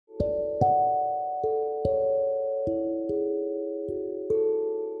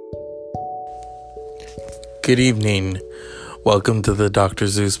Good evening. Welcome to the Dr.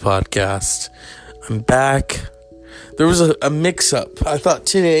 Zeus podcast. I'm back. There was a mix-up. I thought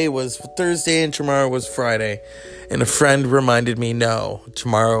today was Thursday and tomorrow was Friday. And a friend reminded me, no,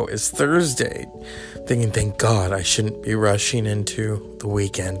 tomorrow is Thursday. Thinking, thank God, I shouldn't be rushing into the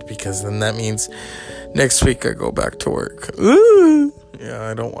weekend because then that means next week I go back to work. Ooh. Yeah,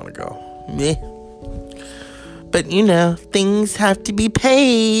 I don't want to go. Meh. But, things have to be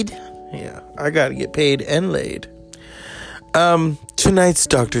paid. Yeah, I gotta get paid and laid. Tonight's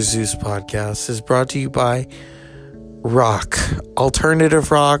Dr. Zeus podcast is brought to you by rock.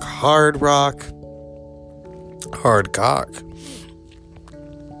 Alternative rock, hard cock.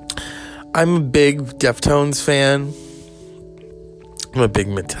 I'm a big Deftones fan. I'm a big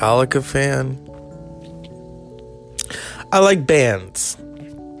Metallica fan. I like bands.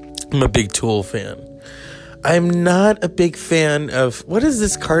 I'm a big Tool fan. I'm not a big fan of, what is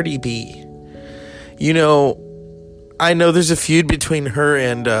this Cardi B? I know there's a feud between her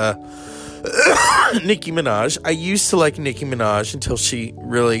and Nicki Minaj. I used to like Nicki Minaj until she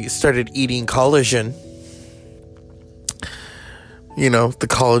really started eating collagen. The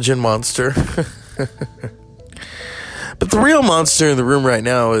collagen monster. But the real monster in the room right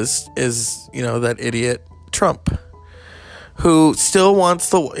now is that idiot Trump, who still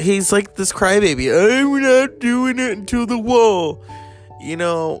wants he's like this crybaby. I'm not doing it until the wall.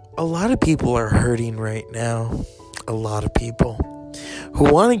 A lot of people are hurting right now. A lot of people who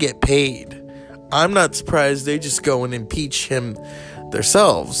want to get paid. I'm not surprised they just go and impeach him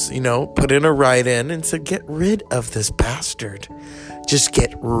themselves, put in a write-in and said, get rid of this bastard. Just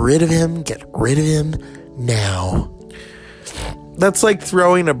get rid of him. Get rid of him now. That's like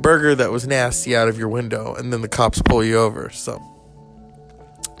throwing a burger that was nasty out of your window and then the cops pull you over. So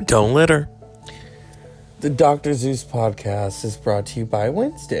don't litter. The Dr. Zeus podcast is brought to you by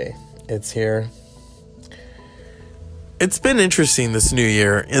Wednesday. It's here. It's been interesting this new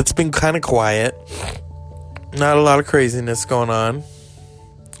year. It's been kind of quiet. Not a lot of craziness going on.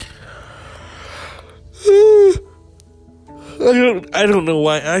 I don't know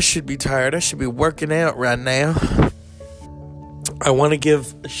why I should be tired. I should be working out right now. I want to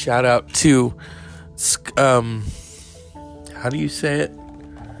give a shout out to, how do you say it?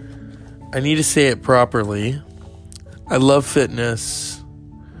 I need to say it properly. I love fitness.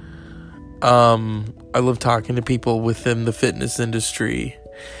 I love talking to people within the fitness industry.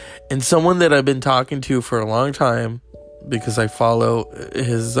 And someone that I've been talking to for a long time, because I follow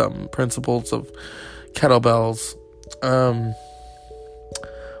his principles of kettlebells,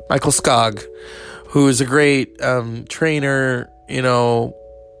 Michael Skog, who is a great trainer,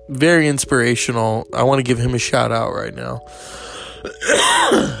 very inspirational. I want to give him a shout out right now.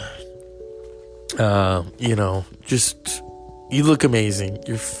 You look amazing.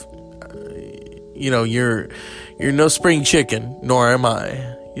 You're no spring chicken, nor am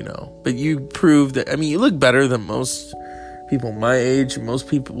I, but you prove that, you look better than most people my age, most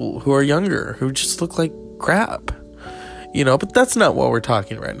people who are younger, who just look like crap, but that's not what we're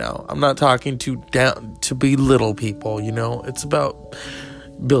talking right now. I'm not talking to belittle people, it's about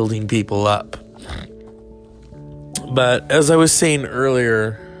building people up. But as I was saying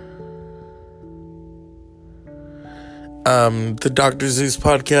earlier, the Dr. Zeus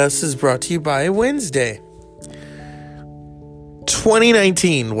podcast is brought to you by Wednesday.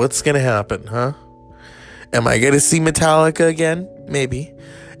 2019, what's going to happen, huh? Am I going to see Metallica again? Maybe.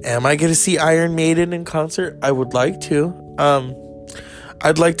 Am I going to see Iron Maiden in concert? I would like to.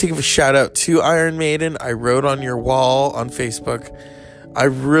 I'd like to give a shout out to Iron Maiden. I wrote on your wall on Facebook. I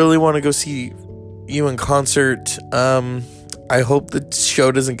really want to go see you in concert. I hope the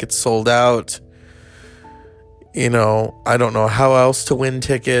show doesn't get sold out. I don't know how else to win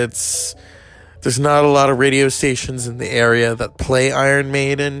tickets. There's not a lot of radio stations in the area that play Iron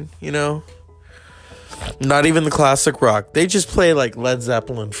Maiden, Not even the classic rock. They just play like Led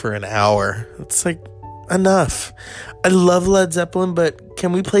Zeppelin for an hour. It's like, enough. I love Led Zeppelin, but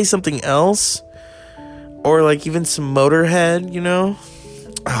can we play something else? Or like even some Motorhead,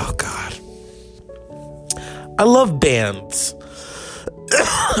 Oh, God. I love bands.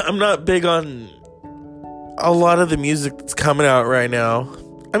 I'm not big on a lot of the music that's coming out right now.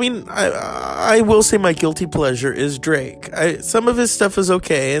 I will say my guilty pleasure is Drake. Some of his stuff is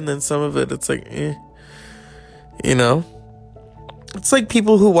okay, and then some of it, it's like, It's like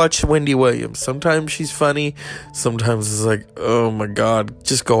people who watch Wendy Williams. Sometimes she's funny. Sometimes it's like, oh my God,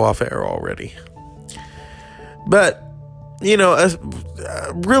 just go off air already. But,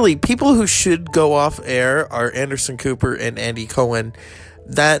 really, people who should go off air are Anderson Cooper and Andy Cohen.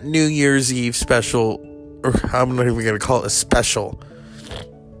 That New Year's Eve special, or I'm not even going to call it a special.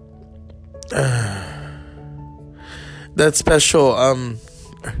 that special,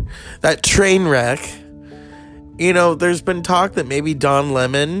 that train wreck. You know, there's been talk that maybe Don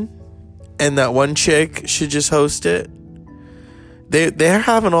Lemon and that one chick should just host it. They're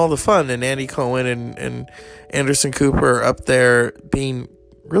having all the fun, and Andy Cohen and Anderson Cooper are up there being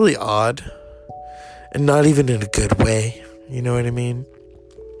really odd, and not even in a good way. You know what I mean?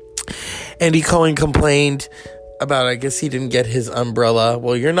 Andy Cohen complained about, I guess he didn't get his umbrella.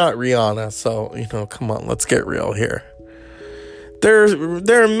 Well, you're not Rihanna, so, you know, come on, let's get real here.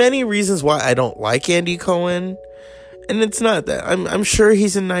 There are many reasons why I don't like Andy Cohen, and it's not that. I'm sure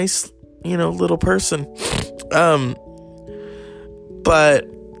he's a nice, you know, little person. But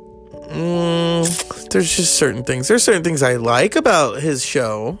there's just certain things. There's certain things I like about his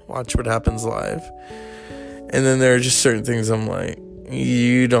show, Watch What Happens Live. And then there are just certain things I'm like,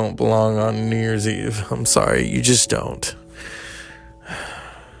 you don't belong on New Year's Eve. I'm sorry, you just don't.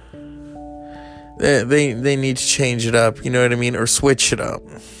 They need to change it up, you know what I mean? Or switch it up.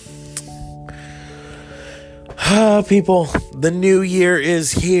 People, the new year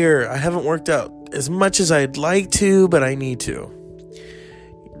is here. I haven't worked out as much as I'd like to, but I need to.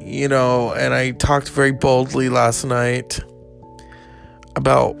 You know, and I talked very boldly last night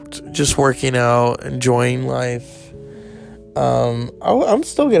about just working out, enjoying life. I'm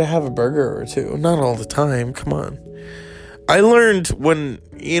still going to have a burger or two. Not all the time. Come on. I learned when,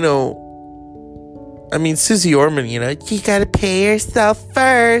 you know, I mean, Susie Orman, you know, you got to pay yourself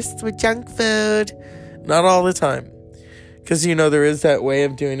first with junk food. Not all the time. Because, you know, there is that way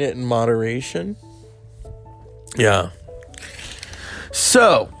of doing it in moderation. Yeah.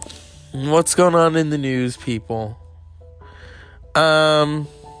 So, what's going on in the news, people?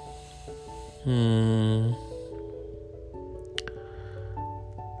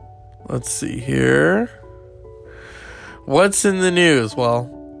 Let's see here. What's in the news?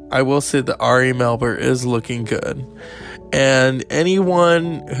 Well, I will say that Ari Melber is looking good. And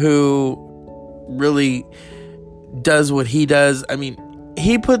anyone who really does what he does, I mean,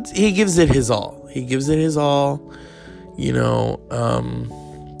 he gives it his all. He gives it his all. You know,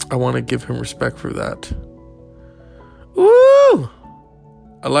 I want to give him respect for that. Woo!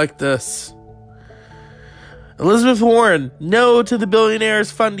 I like this. Elizabeth Warren, no to the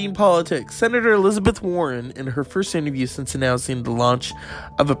billionaires funding politics. Senator Elizabeth Warren, in her first interview since announcing the launch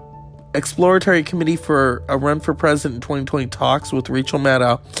of a exploratory committee for a run for president in 2020, talks with Rachel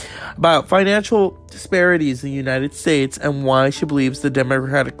Maddow about financial disparities in the United States and why she believes the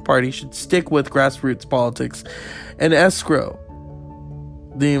Democratic Party should stick with grassroots politics and screw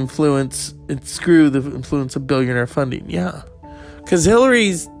the influence of billionaire funding. Yeah, because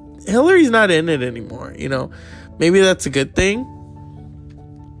Hillary's not in it anymore, you know. Maybe that's a good thing.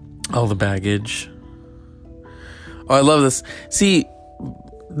 All the baggage. Oh, I love this. See,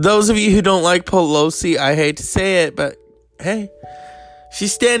 those of you who don't like Pelosi, I hate to say it, but hey,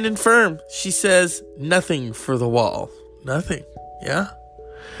 she's standing firm. She says nothing for the wall. Nothing. Yeah.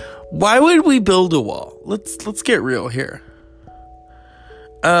 Why would we build a wall? Let's get real here.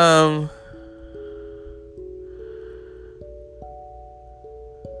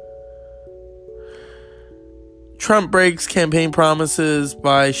 Trump breaks campaign promises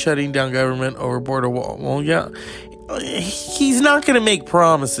by shutting down government over border wall. Well, yeah. He's not going to make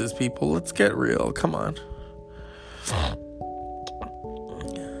promises, people. Let's get real. Come on.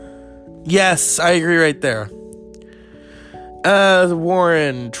 Yes, I agree right there.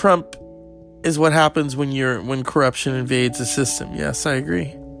 Warren, Trump is what happens when corruption invades the system. Yes, I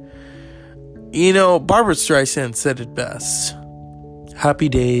agree. You know, Barbra Streisand said it best. Happy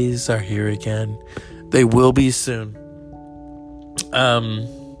days are here again. They will be soon. The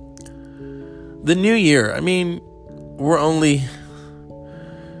new year. I mean, we're only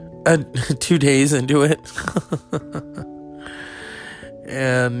 2 days into it.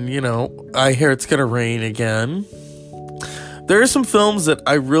 And, you know, I hear it's going to rain again. There are some films that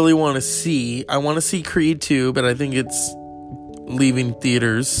I really want to see. I want to see Creed 2, but I think it's leaving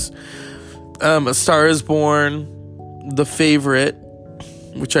theaters. A Star is Born. The Favorite,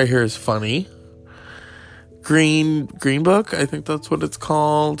 which I hear is funny. Green Book, I think that's what it's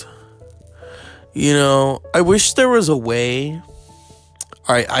called. You know, I wish there was a way.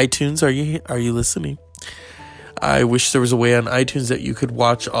 All right, iTunes, are you listening? I wish there was a way on iTunes that you could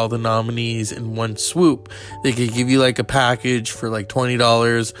watch all the nominees in one swoop. They could give you like a package for like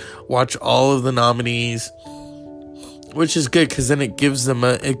 $20, watch all of the nominees, which is good because then it gives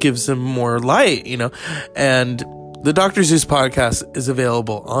them more light, you know. And the Dr. Zeus podcast is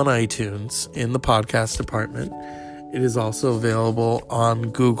available on iTunes in the podcast department. It is also available on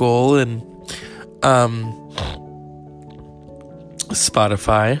Google and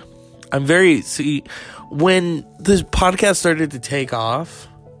Spotify. when the podcast started to take off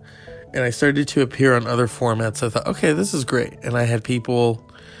and I started to appear on other formats, I thought, okay, this is great. And I had people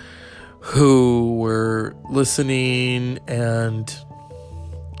who were listening, and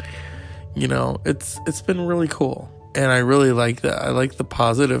it's been really cool. And I really like that. I like the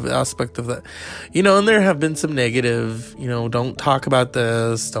positive aspect of that. And there have been some negative, don't talk about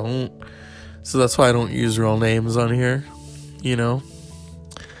this, don't. So that's why I don't use real names on here,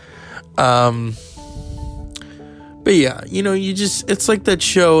 But yeah, it's like that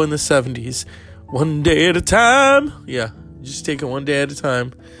show in the 70s, one day at a time. Yeah, just take it one day at a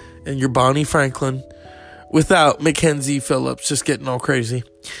time. And you're Bonnie Franklin without Mackenzie Phillips just getting all crazy.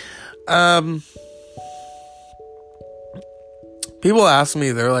 People ask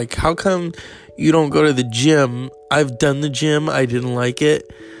me, they're like, how come you don't go to the gym? I've done the gym. I didn't like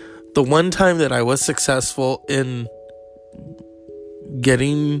it. The one time that I was successful in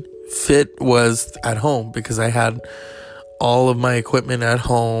getting fit was at home, because I had all of my equipment at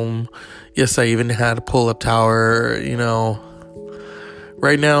home. Yes, I even had a pull-up tower,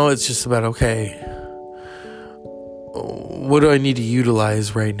 Right now, it's just about, okay, what do I need to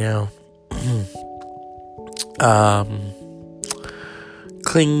utilize right now?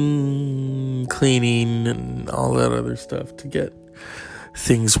 Cleaning and all that other stuff to get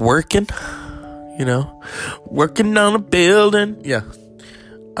things working, working on a building. Yeah.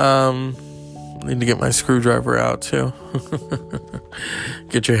 Need to get my screwdriver out too.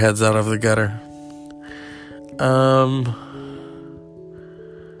 Get your heads out of the gutter. Oh.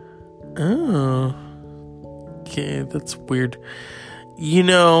 Okay, that's weird.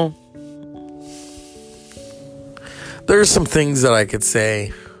 There's some things that I could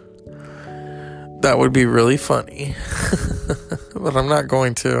say that would be really funny. But I'm not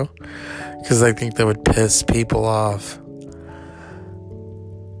going to, because I think that would piss people off.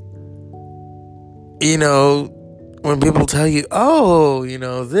 When people tell you, oh,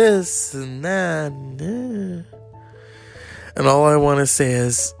 this and that, and all I want to say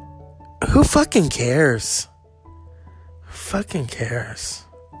is, who fucking cares? Who fucking cares?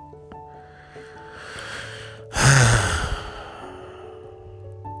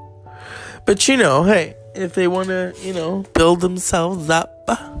 But hey, if they want to, build themselves up,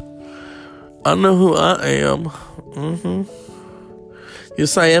 I know who I am.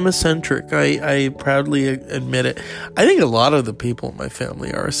 Yes, I am eccentric. I proudly admit it. I think a lot of the people in my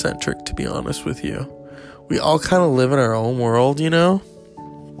family are eccentric, to be honest with you. We all kind of live in our own world,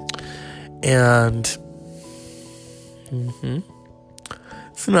 And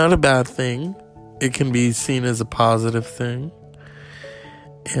it's not a bad thing. It can be seen as a positive thing.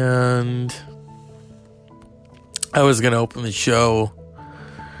 And I was going to open the show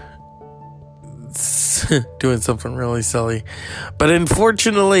doing something really silly, but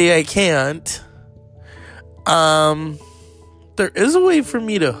unfortunately I can't. There is a way for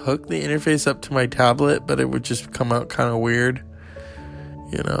me to hook the interface up to my tablet, but it would just come out kind of weird,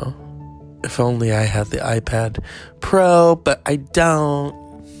 if only I had the iPad Pro, but I don't.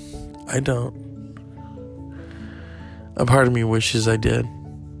 A part of me wishes I did,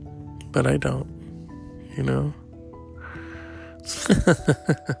 but I don't,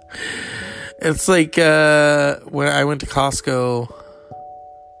 It's like when I went to Costco,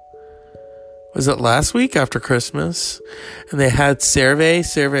 was it last week after Christmas? And they had CeraVe.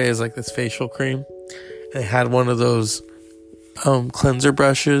 CeraVe is like this facial cream. They had one of those cleanser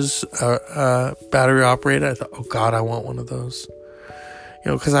brushes, battery operated. I thought, oh God, I want one of those.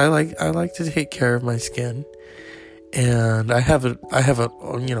 Because I like to take care of my skin. And I have a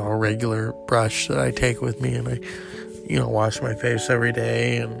regular brush that I take with me, and I wash my face every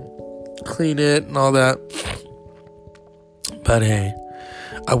day and clean it and all that. But hey,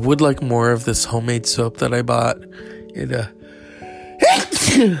 I would like more of this homemade soap that I bought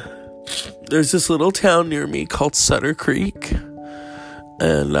there's this little town near me called Sutter Creek,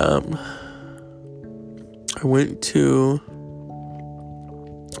 and I want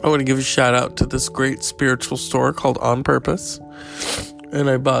to give a shout out to this great spiritual store called On Purpose, and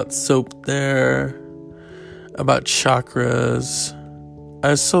I bought soap there. I bought chakras.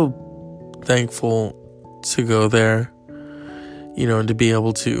 I was so thankful to go there, and to be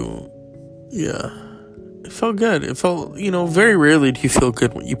able to, it felt good. It felt, very rarely do you feel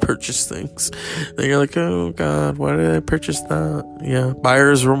good when you purchase things. Then you're like, oh God, why did I purchase that? Yeah,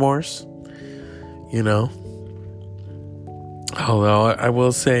 buyer's remorse, Although I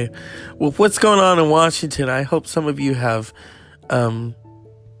will say, with what's going on in Washington, I hope some of you have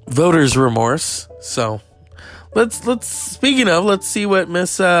voter's remorse. So let's see what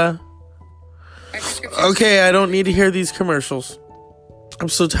Miss Okay, I don't need to hear these commercials. I'm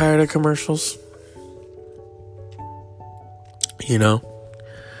so tired of commercials. you know.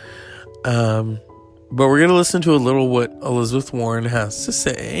 But we're going to listen to a little what Elizabeth Warren has to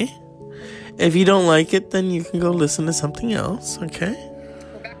say. If you don't like it, then you can go listen to something else, okay?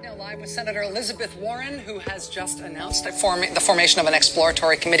 We're back now live with Senator Elizabeth Warren, who has just announced the formation of an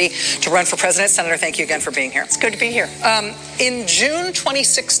exploratory committee to run for president. Senator, thank you again for being here. It's good to be here. In June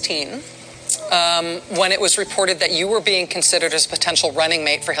 2016, when it was reported that you were being considered as a potential running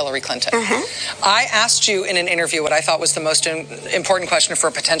mate for Hillary Clinton, I asked you in an interview what I thought was the most important question for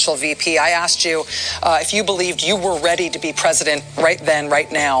a potential VP. I asked you if you believed you were ready to be president right then, right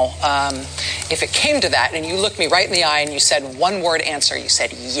now, if it came to that, and you looked me right in the eye and you said one word answer. You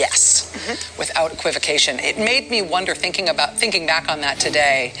said yes, without equivocation. It made me wonder, thinking back on that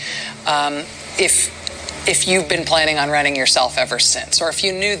today, if you've been planning on running yourself ever since, or if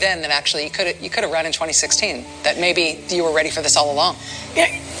you knew then that actually you could have run in 2016, that maybe you were ready for this all along. Yeah,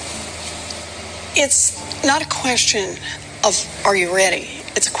 it's not a question of are you ready?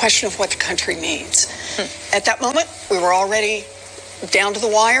 It's a question of what the country needs. At that moment, we were already down to the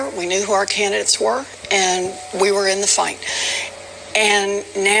wire. We knew who our candidates were, and we were in the fight. And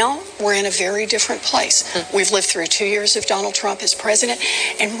now we're in a very different place. We've lived through 2 years of Donald Trump as president.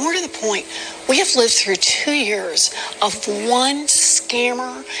 And more to the point, we have lived through 2 years of one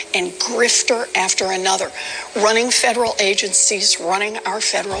scammer and grifter after another, running federal agencies, running our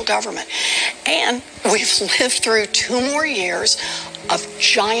federal government. And we've lived through 2 more years of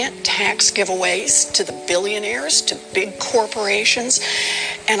giant tax giveaways to the billionaires, to big corporations,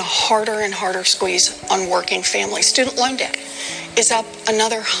 and a harder and harder squeeze on working families. Student loan debt is up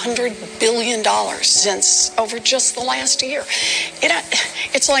another $100 billion since over just the last year.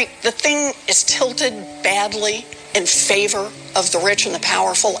 It's like the thing is tilted badly in favor of the rich and the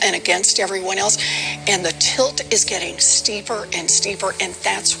powerful and against everyone else. And the tilt is getting steeper and steeper, and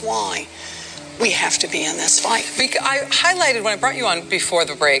that's why we have to be in this fight. I highlighted, when I brought you on before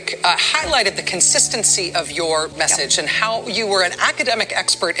the break, highlighted the consistency of your message and how you were an academic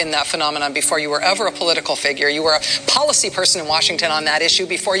expert in that phenomenon before you were ever a political figure. You were a policy person in Washington on that issue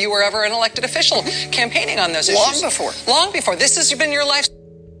before you were ever an elected official campaigning on those issues. Long before. This has been your life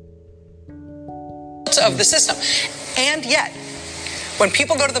of the system. And yet, when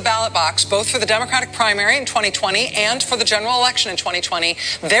people go to the ballot box, both for the Democratic primary in 2020 and for the general election in 2020,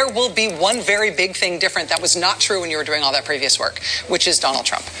 there will be one very big thing different that was not true when you were doing all that previous work, which is Donald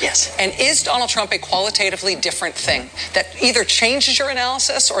Trump. Yes. And is Donald Trump a qualitatively different thing that either changes your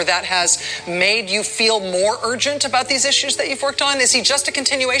analysis or that has made you feel more urgent about these issues that you've worked on? Is he just a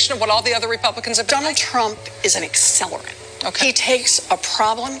continuation of what all the other Republicans have been Donald Trump is an accelerant. Okay. He takes a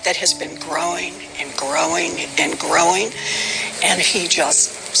problem that has been growing and growing and growing, and he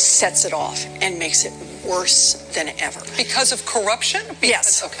just sets it off and makes it worse than ever. Because of corruption?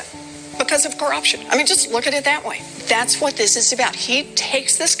 Yes. Okay. Because of corruption. I mean, just look at it that way. That's what this is about. He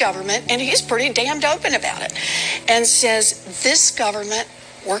takes this government, and he's pretty damned open about it, and says this government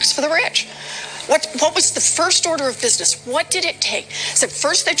works for the rich. What was the first order of business? What did it take? So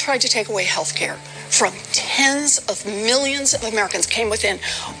first they tried to take away health care from tens of millions of Americans, came within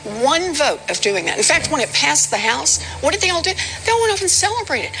one vote of doing that. In fact, when it passed the House, what did they all do? They all went up and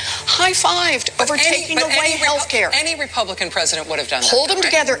celebrated, high-fived over taking away health care. Any Republican president would have done that. Hold them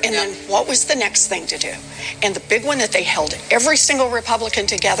together, and then what was the next thing to do? And the big one that they held every single Republican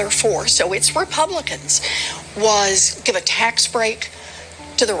together for, so it's Republicans, was give a tax break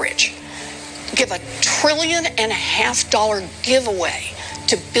to the rich. Give $1.5 trillion giveaway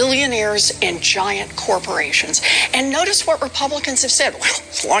to billionaires and giant corporations. And notice what Republicans have said. Well,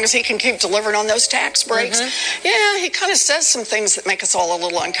 as long as he can keep delivering on those tax breaks, yeah, he kind of says some things that make us all a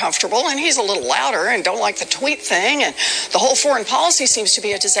little uncomfortable, and he's a little louder and don't like the tweet thing, and the whole foreign policy seems to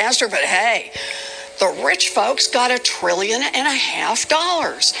be a disaster, but hey, the rich folks got $1.5 trillion.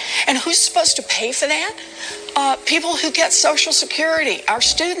 And who's supposed to pay for that? People who get Social Security, our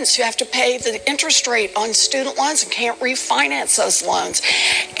students who have to pay the interest rate on student loans and can't refinance those loans.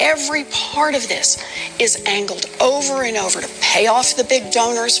 Every part of this is angled over and over to pay off the big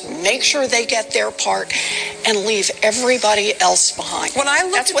donors, make sure they get their part, and leave everybody else behind.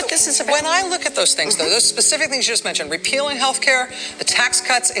 That's what this is about. When I look at those things, though, those specific things you just mentioned, repealing health care, the tax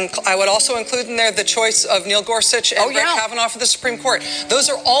cuts, and I would also include in there the choice of Neil Gorsuch and Brett Kavanaugh for the Supreme Court. Those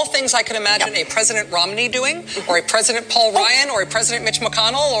are all things I could imagine a President Romney doing, or a President Paul Ryan, or a President Mitch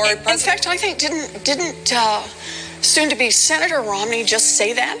McConnell, or a President... In fact, I think didn't soon-to-be Senator Romney just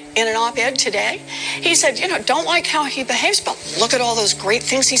say that in an op-ed today? He said, don't like how he behaves, but look at all those great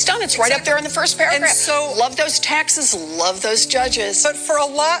things he's done. It's right up there in the first paragraph. And so, love those taxes, love those judges. But for a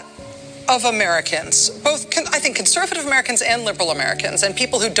lot of Americans, I think conservative Americans and liberal Americans, and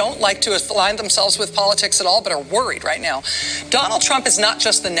people who don't like to align themselves with politics at all but are worried right now, Donald Trump is not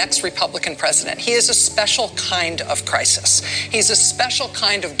just the next Republican president. He is a special kind of crisis. He's a special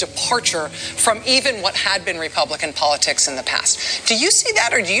kind of departure from even what had been Republican politics in the past. Do you see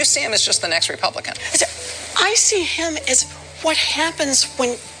that, or do you see him as just the next Republican? I see him as what happens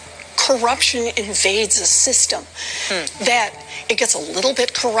when corruption invades a system, that it gets a little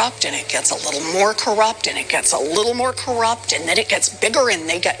bit corrupt and it gets a little more corrupt and it gets a little more corrupt and then it gets bigger and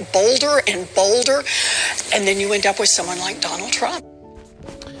they get bolder and bolder, and then you end up with someone like Donald Trump.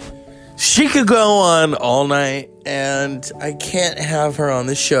 She could go on all night, and I can't have her on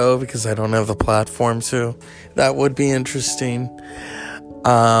the show because I don't have the platform to. That would be interesting.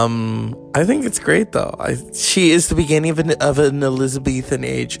 I think it's great though. She is the beginning of an Elizabethan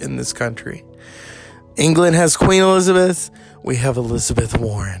age in this country. England has Queen Elizabeth. We have Elizabeth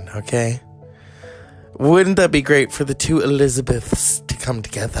Warren, okay? Wouldn't that be great for the two Elizabeths to come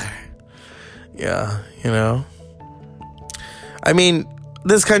together? Yeah, you know? I mean,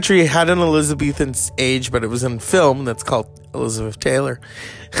 this country had an Elizabethan age, but it was in film that's called Elizabeth Taylor.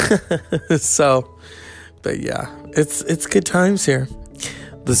 So, but yeah, it's good times here.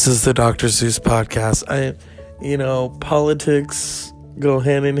 This is the Dr. Zeus podcast. Politics go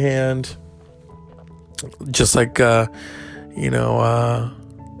hand in hand. Just like,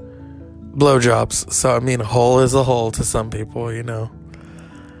 blowjobs. So, I mean, a hole is a hole to some people, And,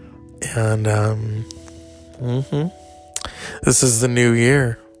 this is the new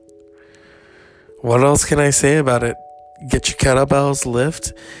year. What else can I say about it? Get your kettlebells,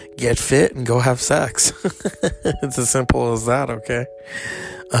 lift, get fit, and go have sex. It's as simple as that, okay?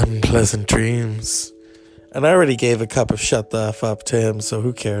 Unpleasant dreams. And I already gave a cup of shut the F up to him, so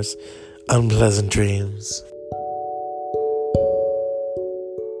who cares? Unpleasant dreams.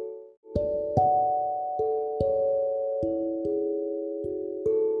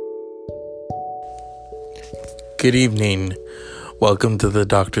 Good evening. Welcome to the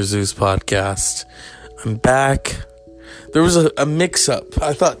Dr. Zeus podcast. I'm back. There was a mix-up.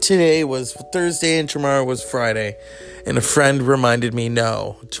 I thought today was Thursday and tomorrow was Friday. And a friend reminded me,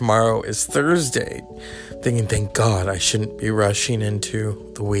 no, tomorrow is Thursday. Thinking, thank God, I shouldn't be rushing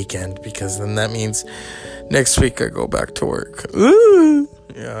into the weekend, because then that means next week I go back to work. Ooh.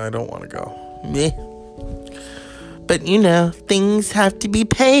 Yeah, I don't want to go. Meh. But, things have to be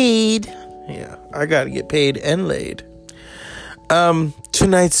paid. Yeah, I got to get paid and laid.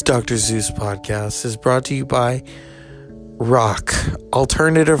 Tonight's Dr. Zeus podcast is brought to you by rock.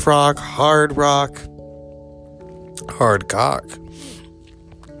 Alternative rock, hard rock, hard cock.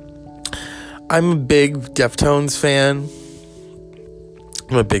 I'm a big Deftones fan.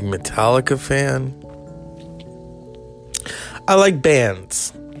 I'm a big Metallica fan. I like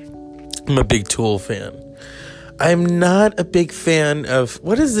bands. I'm a big Tool fan. I'm not a big fan of,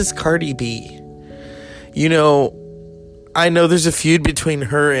 what is this Cardi B? I know there's a feud between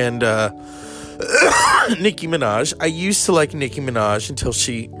her and Nicki Minaj. I used to like Nicki Minaj until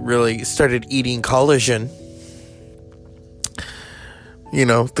she really started eating collagen.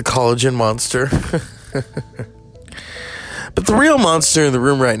 The collagen monster. But the real monster in the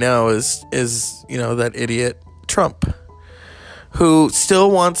room right now is that idiot Trump, who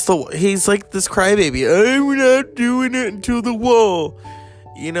still wants he's like this crybaby. I'm not doing it until the wall.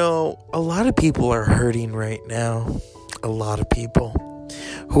 A lot of people are hurting right now. A lot of people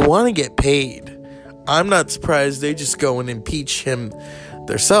who want to get paid. I'm not surprised they just go and impeach him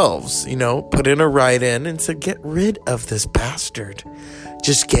themselves, put in a write-in and said, get rid of this bastard.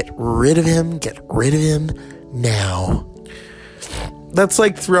 Just get rid of him. Get rid of him now. That's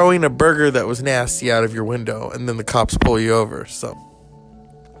like throwing a burger that was nasty out of your window and then the cops pull you over. So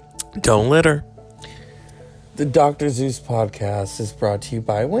don't litter. The Dr. Zeus podcast is brought to you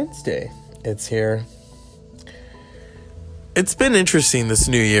by Wednesday. It's here. It's been interesting this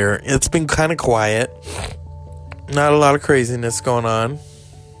new year. It's been kind of quiet. Not a lot of craziness going on.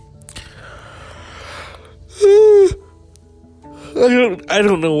 I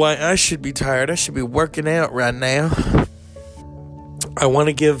don't know why I should be tired. I should be working out right now. I want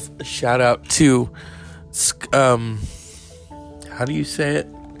to give a shout out to how do you say it?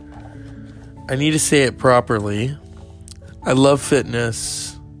 I need to say it properly. I love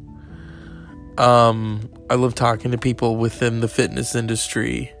fitness. I love talking to people within the fitness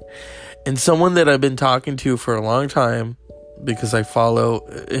industry. And someone that I've been talking to for a long time, because I follow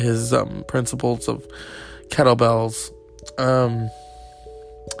his principles of kettlebells,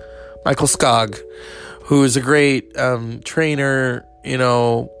 Michael Skog, who is a great trainer,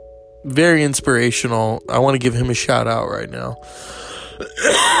 very inspirational. I want to give him a shout out right now.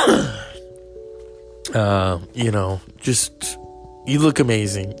 Just, you look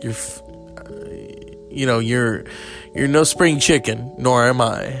amazing. You're no spring chicken, nor am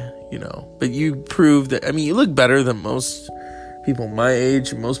I, but you proved that, you look better than most people my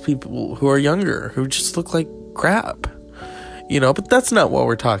age, most people who are younger, who just look like crap, but that's not what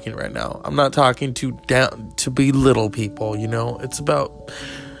we're talking right now. I'm not talking to belittle people, it's about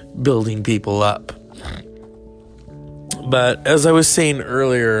building people up. But as I was saying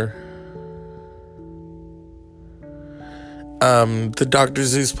earlier, the Dr.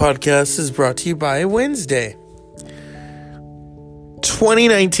 Zeus podcast is brought to you by Wednesday.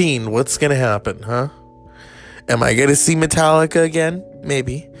 2019, what's gonna happen, huh? Am I gonna see Metallica again?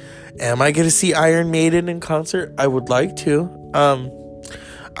 Maybe. Am I gonna see Iron Maiden in concert? I would like to.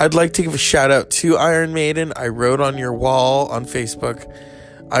 I'd like to give a shout out to Iron Maiden. I wrote on your wall on Facebook,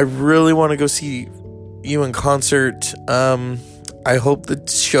 I really want to go see you in concert. I hope the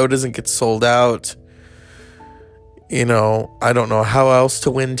show doesn't get sold out. I don't know how else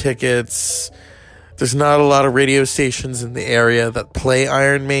to win tickets. There's not a lot of radio stations in the area that play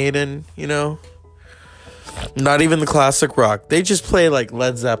Iron Maiden, Not even the classic rock. They just play like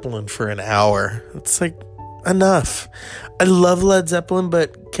Led Zeppelin for an hour. It's like, enough. I love Led Zeppelin,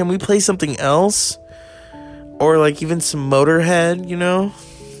 but can we play something else? Or like even some Motorhead,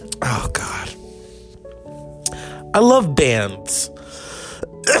 Oh, God. I love bands.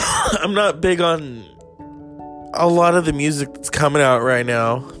 I'm not big on a lot of the music that's coming out right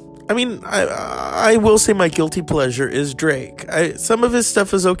now. I will say my guilty pleasure is Drake. Some of his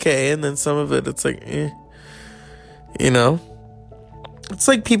stuff is okay, and then some of it, it's like, It's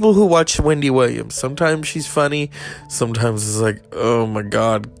like people who watch Wendy Williams. Sometimes she's funny. Sometimes it's like, oh my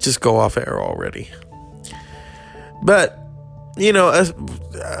God, just go off air already. But,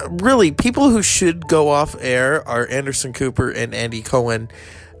 really, people who should go off air are Anderson Cooper and Andy Cohen.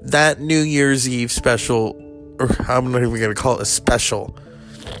 That New Year's Eve special, or I'm not even going to call it a special.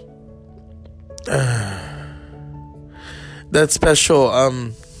 That special,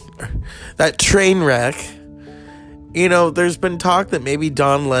 that train wreck. There's been talk that maybe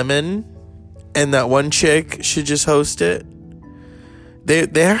Don Lemon and that one chick should just host it.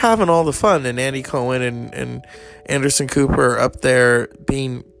 They're having all the fun, and Andy Cohen and Anderson Cooper are up there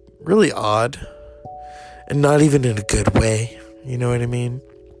being really odd, and not even in a good way. You know what I mean?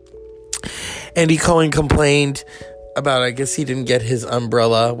 Andy Cohen complained about, I guess he didn't get his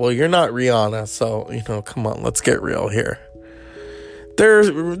umbrella. Well, you're not Rihanna, so, come on, let's get real here.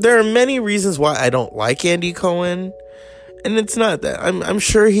 There are many reasons why I don't like Andy Cohen, and it's not that. I'm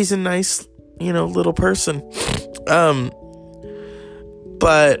sure he's a nice, little person.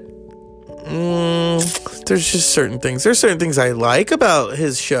 But there's just certain things. There's certain things I like about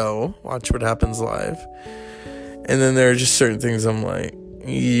his show, Watch What Happens Live. And then there are just certain things I'm like,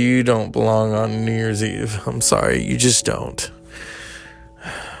 you don't belong on New Year's Eve. I'm sorry, you just don't.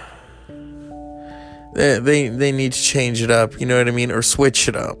 They need to change it up, you know what I mean? Or switch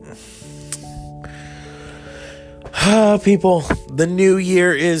it up. People, the new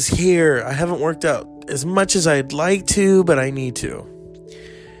year is here. I haven't worked out as much as I'd like to, but I need to.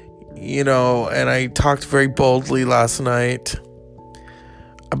 And I talked very boldly last night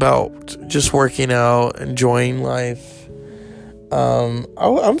about just working out, enjoying life.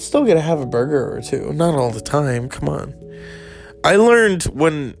 I'm still going to have a burger or two. Not all the time. Come on. I learned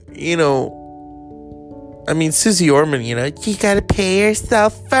when, Susie Orman, you got to pay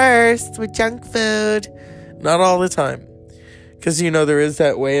yourself first with junk food. Not all the time. Because, there is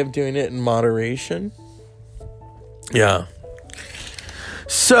that way of doing it in moderation. Yeah.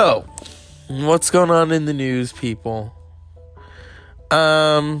 So, what's going on in the news, people?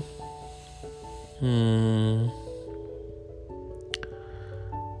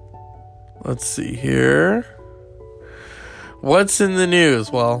 Let's see here. What's in the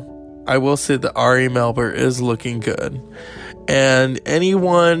news? Well, I will say that Ari Melber is looking good. And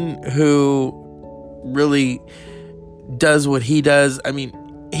anyone who really does what he does,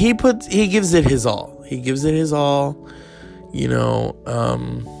 he gives it his all. He gives it his all.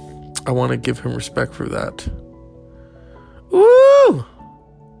 I want to give him respect for that. Woo!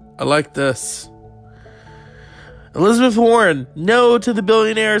 I like this. Elizabeth Warren, no to the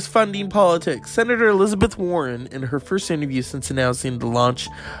billionaires funding politics. Senator Elizabeth Warren, in her first interview since announcing the launch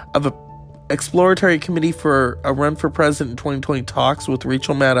of a exploratory committee for a run for president in 2020, talks with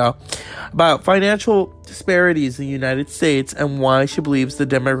Rachel Maddow about financial disparities in the United States and why she believes the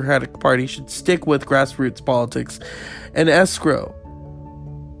Democratic Party should stick with grassroots politics and screw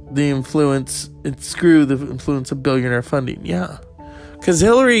the influence of billionaire funding. Yeah, because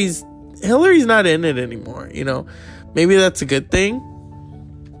Hillary's not in it anymore. Maybe that's a good thing.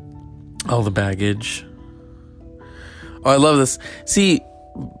 All the baggage. Oh, I love this. See,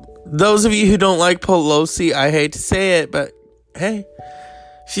 those of you who don't like Pelosi, I hate to say it, but hey,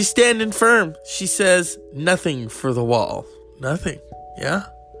 she's standing firm. She says nothing for the wall. Nothing. Yeah.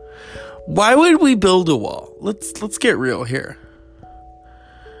 Why would we build a wall? Let's get real here.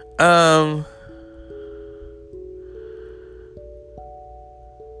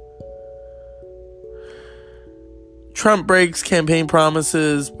 Trump breaks campaign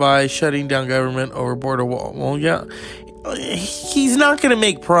promises by shutting down government over border wall. Well, yeah. He's not going to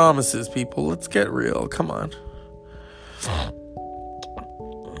make promises, people. Let's get real. Come on.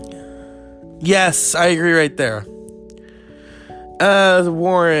 Yes, I agree right there.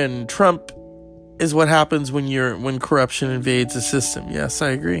 Warren, Trump is what happens when corruption invades the system. Yes, I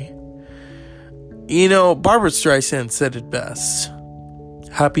agree. You know, Barbra Streisand said it best.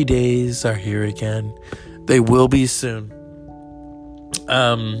 Happy days are here again. They will be soon.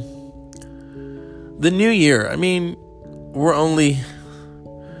 The new year. I mean, we're only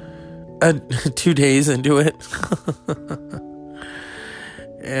 2 days into it.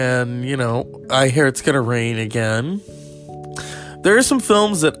 And, you know, I hear it's going to rain again. There are some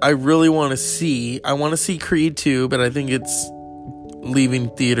films that I really want to see. I want to see Creed 2, but I think it's leaving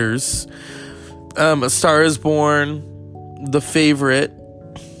theaters. A Star is Born, The Favorite,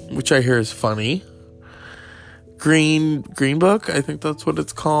 which I hear is funny. Green Book, I think that's what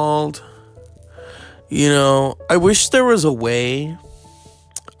it's called. You know, I wish there was a way.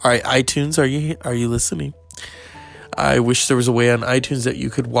 All right, iTunes, are you listening? I wish there was a way on iTunes that you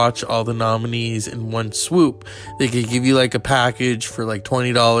could watch all the nominees in one swoop. They could give you like a package for like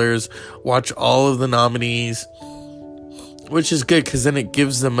 $20, watch all of the nominees, which is good because then it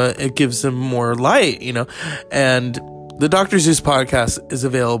gives them more light, you know. And the Dr. Zeus podcast is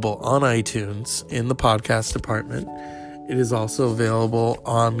available on iTunes in the podcast department. It is also available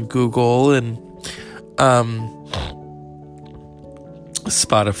on Google and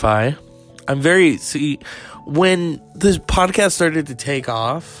Spotify. When the podcast started to take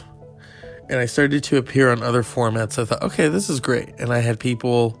off and I started to appear on other formats, I thought, okay, this is great. And I had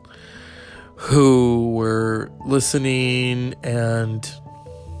people who were listening and,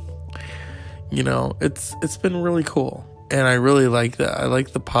 you know, it's been really cool. And I really like that. I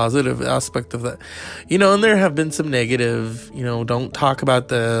like the positive aspect of that. You know, and there have been some negative, you know, don't talk about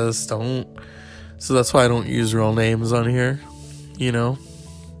this, So that's why I don't use real names on here, you know.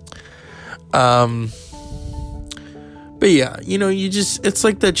 But yeah, you know, it's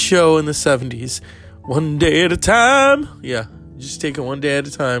like that show in the 70s, One Day at a Time. Yeah, you just take it one day at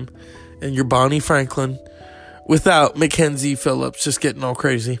a time. And you're Bonnie Franklin without Mackenzie Phillips just getting all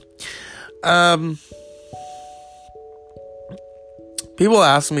crazy. People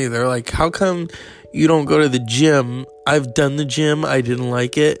ask me, they're like, how come you don't go to the gym? I've done the gym. I didn't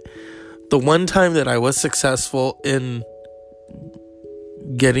like it. The one time that I was successful in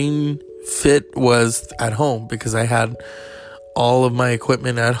getting fit was at home because I had all of my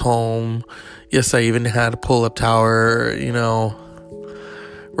equipment at home. Yes, I even had a pull-up tower, you know.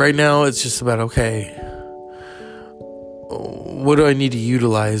 Right now, it's just about, okay, what do I need to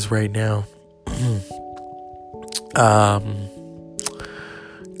utilize right now?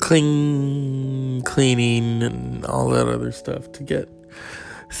 Cleaning and all that other stuff to get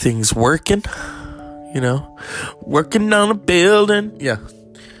things working, you know. Working on a building. Yeah.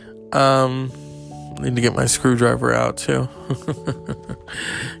 Need to get my screwdriver out too.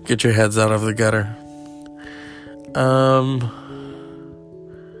 Get your heads out of the gutter. Oh.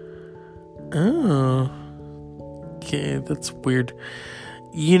 Okay, that's weird.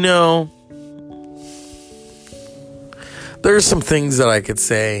 You know, there's some things that I could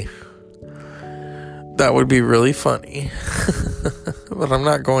say that would be really funny. But I'm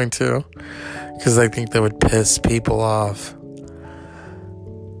not going to, because I think that would piss people off.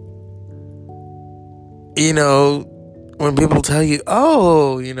 You know, when people tell you,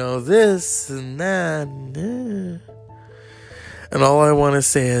 oh, you know, this and that, and all I want to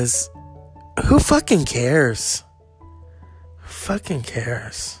say is, who fucking cares? Who fucking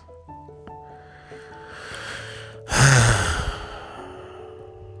cares?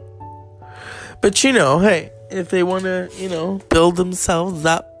 But, you know, hey, if they want to, you know, build themselves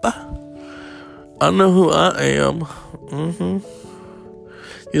up, I know who I am.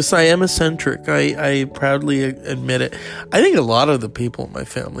 Yes, I am eccentric. I proudly admit it. I think a lot of the people in my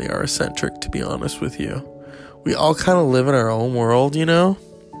family are eccentric, to be honest with you. We all kind of live in our own world, you know?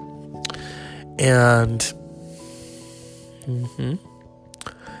 And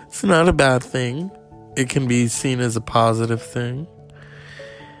it's not a bad thing. It can be seen as a positive thing.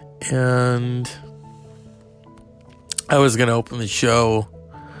 And I was going to open the show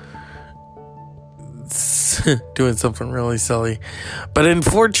doing something really silly. But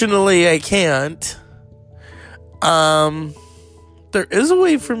unfortunately, I can't. There is a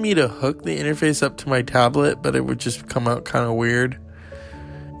way for me to hook the interface up to my tablet, but it would just come out kind of weird.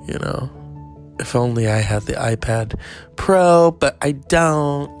 You know, if only I had the iPad Pro, but I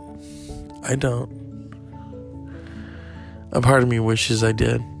don't. A part of me wishes I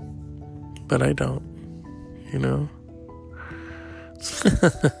did, but I don't, you know.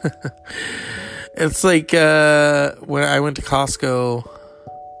 It's like when I went to Costco,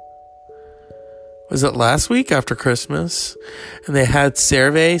 was it last week after Christmas? And they had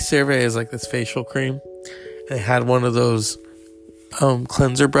CeraVe. CeraVe is like this facial cream. And they had one of those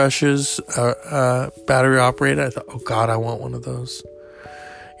cleanser brushes, battery operated. I thought, oh God, I want one of those.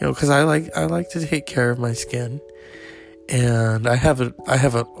 You know, because I like to take care of my skin. And I have a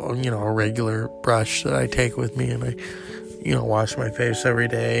a regular brush that I take with me, and I, wash my face every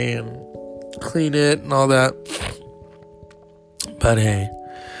day and clean it and all that. But hey,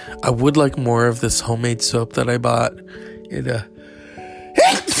 I would like more of this homemade soap that I bought.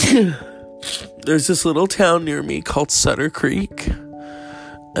 There's this little town near me called Sutter Creek,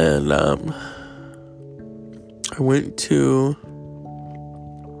 and I want to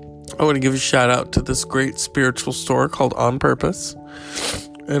give a shout out to this great spiritual store called On Purpose.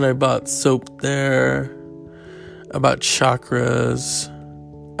 And I bought soap there. I bought chakras.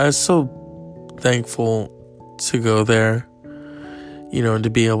 I was so thankful to go there, and to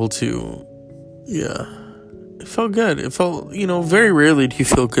be able to, it felt good. It felt, very rarely do you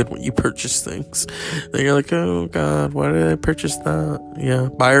feel good when you purchase things. Then you're like, oh God, why did I purchase that? Yeah,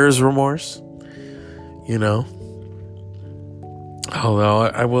 buyer's remorse, Although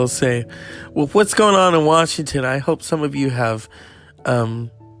I will say, with what's going on in Washington, I hope some of you have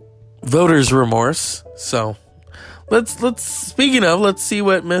voter's remorse. So let's see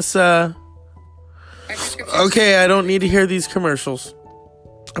what Miss okay, I don't need to hear these commercials.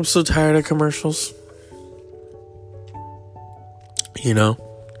 I'm so tired of commercials. But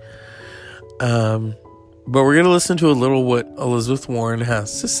we're gonna listen to a little what Elizabeth Warren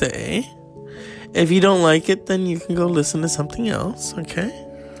has to say. If you don't like it, then you can go listen to something else, okay?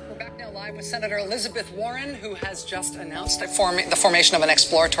 We're back now live with Senator Elizabeth Warren, who has just announced the formation of an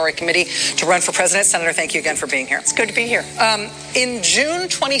exploratory committee to run for president. Senator, thank you again for being here. It's good to be here. In June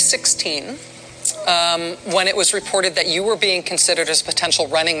 2016, when it was reported that you were being considered as a potential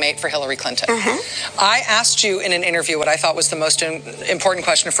running mate for Hillary Clinton, I asked you in an interview what I thought was the most important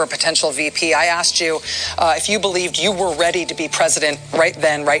question for a potential VP. I asked you if you believed you were ready to be president right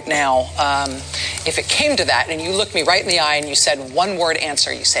then, right now, if it came to that, and you looked me right in the eye and you said one word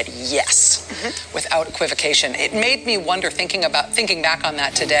answer. You said yes, without equivocation. It made me wonder, thinking back on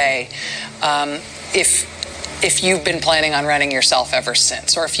that today, if you've been planning on running yourself ever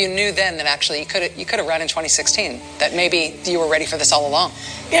since, or if you knew then that actually you could have run in 2016, that maybe you were ready for this all along.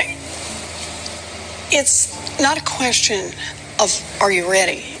 Yeah, it's not a question of are you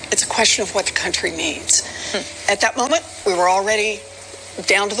ready? It's a question of what the country needs. At that moment, we were already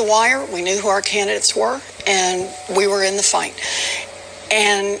down to the wire. We knew who our candidates were, and we were in the fight.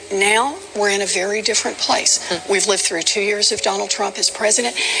 And now we're in a very different place. We've lived through 2 years of Donald Trump as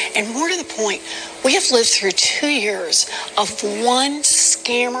president. And more to the point, we have lived through 2 years of one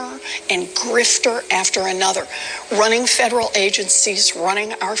scammer and grifter after another, running federal agencies,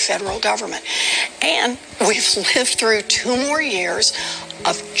 running our federal government. And we've lived through 2 more years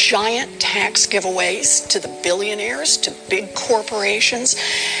of giant tax giveaways to the billionaires, to big corporations,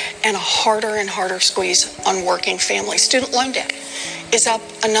 and a harder and harder squeeze on working families. Student loan debt is up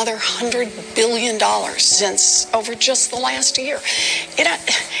another $100 billion since over just the last year.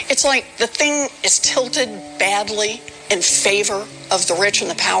 It's like the thing is tilted badly in favor of the rich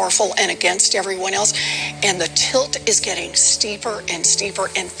and the powerful and against everyone else. And the tilt is getting steeper and steeper,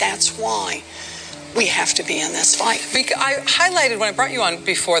 and that's why we have to be in this fight. I highlighted, when I brought you on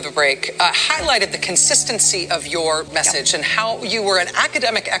before the break, highlighted the consistency of your message and how you were an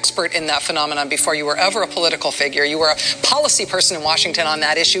academic expert in that phenomenon before you were ever a political figure. You were a policy person in Washington on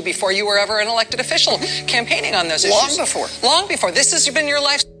that issue before you were ever an elected official campaigning on those issues. Long before. This has been your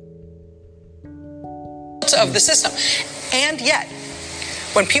life of the system. And yet,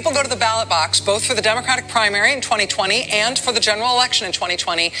 when people go to the ballot box, both for the Democratic primary in 2020 and for the general election in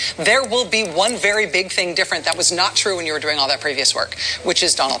 2020, there will be one very big thing different that was not true when you were doing all that previous work, which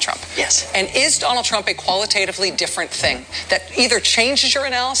is Donald Trump. Yes. And is Donald Trump a qualitatively different thing that either changes your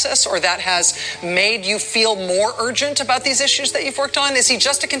analysis or that has made you feel more urgent about these issues that you've worked on? Is he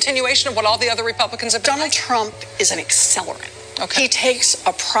just a continuation of what all the other Republicans have done? Donald Trump is an accelerant. Okay. He takes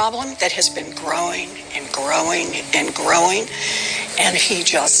a problem that has been growing and growing and growing, And he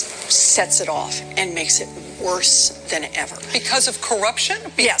just sets it off and makes it worse than ever. Because of corruption?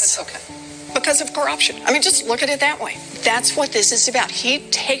 Yes. Okay. Because of corruption. I mean, just look at it that way. That's what this is about. He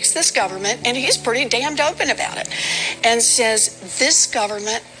takes this government, and he's pretty damned open about it, and says this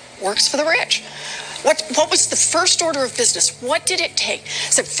government works for the rich. What was the first order of business? What did it take?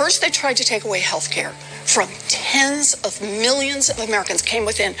 So first they tried to take away health care from tens of millions of Americans, came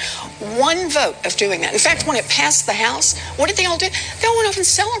within one vote of doing that. In fact, when it passed the House, what did they all do? They all went up and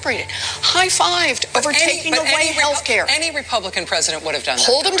celebrated, high-fived over taking away health care. Any Republican president would have done that.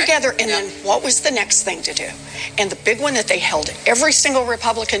 Pulled them together, and then what was the next thing to do? And the big one that they held every single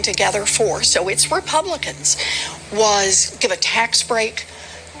Republican together for, so it's Republicans, was give a tax break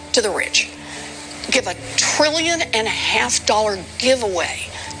to the rich. Give $1.5 trillion giveaway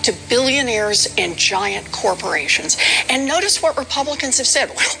to billionaires and giant corporations. And notice what Republicans have said.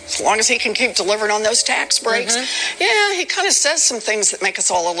 Well, as long as he can keep delivering on those tax breaks, yeah, he kind of says some things that make us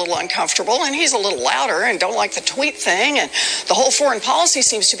all a little uncomfortable, and he's a little louder and don't like the tweet thing, and the whole foreign policy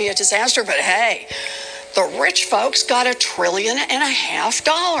seems to be a disaster, but hey, the rich folks got $1.5 trillion.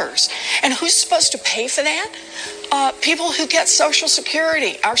 And who's supposed to pay for that? People who get Social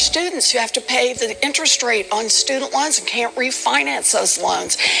Security, our students who have to pay the interest rate on student loans and can't refinance those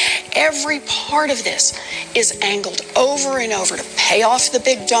loans. Every part of this is angled over and over to pay off the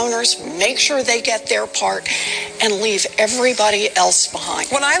big donors, make sure they get their part, and leave everybody else behind.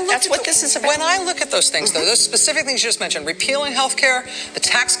 That's what this is about. When I look at those things, though, those specific things you just mentioned, repealing health care, the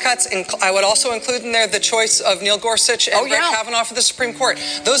tax cuts, I would also include in there the choice of Neil Gorsuch and Brett Kavanaugh for the Supreme Court.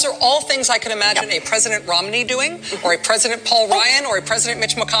 Those are all things I can imagine a President Romney doing, or a President Paul Ryan, or a President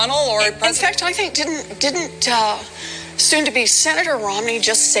Mitch McConnell, or a President... In fact, I think didn't soon-to-be Senator Romney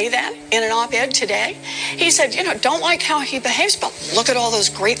just say that in an op-ed today? He said, don't like how he behaves, but look at all those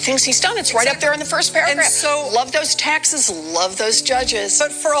great things he's done. It's right up there in the first paragraph. And so, love those taxes, love those judges.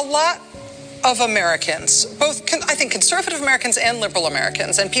 But for a lot of Americans, both, I think, conservative Americans and liberal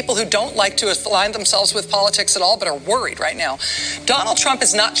Americans, and people who don't like to align themselves with politics at all but are worried right now, Donald Trump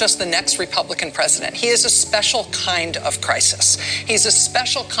is not just the next Republican president. He is a special kind of crisis. He's a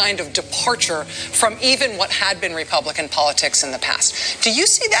special kind of departure from even what had been Republican politics in the past. Do you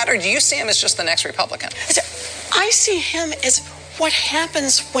see that, or do you see him as just the next Republican? I see him as what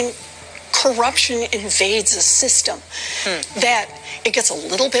happens when corruption invades a system, that it gets a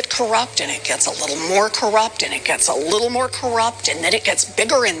little bit corrupt, and it gets a little more corrupt, and it gets a little more corrupt, and then it gets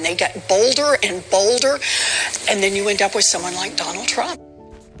bigger, and they get bolder and bolder, and then you end up with someone like Donald Trump.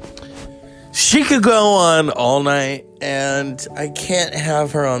 She could go on all night, and I can't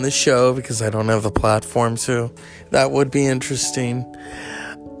have her on the show because I don't have the platform to. That would be interesting.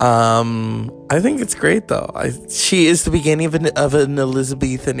 I think it's great, though. She is the beginning of an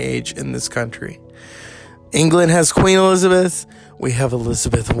Elizabethan age in this country. England has Queen Elizabeth. We have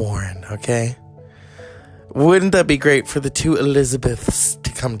Elizabeth Warren, okay? Wouldn't that be great for the two Elizabeths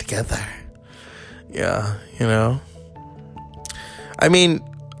to come together? Yeah, I mean,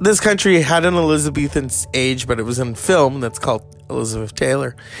 this country had an Elizabethan age, but it was in film that's called Elizabeth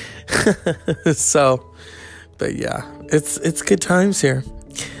Taylor. But yeah, it's good times here.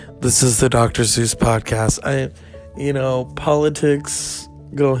 This is the Dr. Zeus podcast. Politics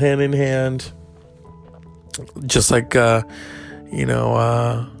go hand in hand, just like,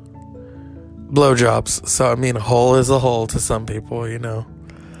 blowjobs. So, a hole is a hole to some people, And,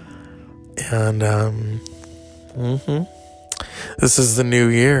 this is the new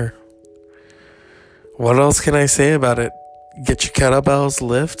year. What else can I say about it? Get your kettlebells,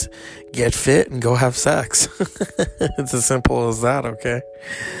 lift, get fit, and go have sex. It's as simple as that, okay?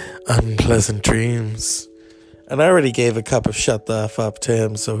 Unpleasant dreams. And I already gave a cup of shut the F up to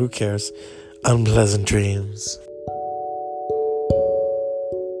him, so who cares? Unpleasant dreams.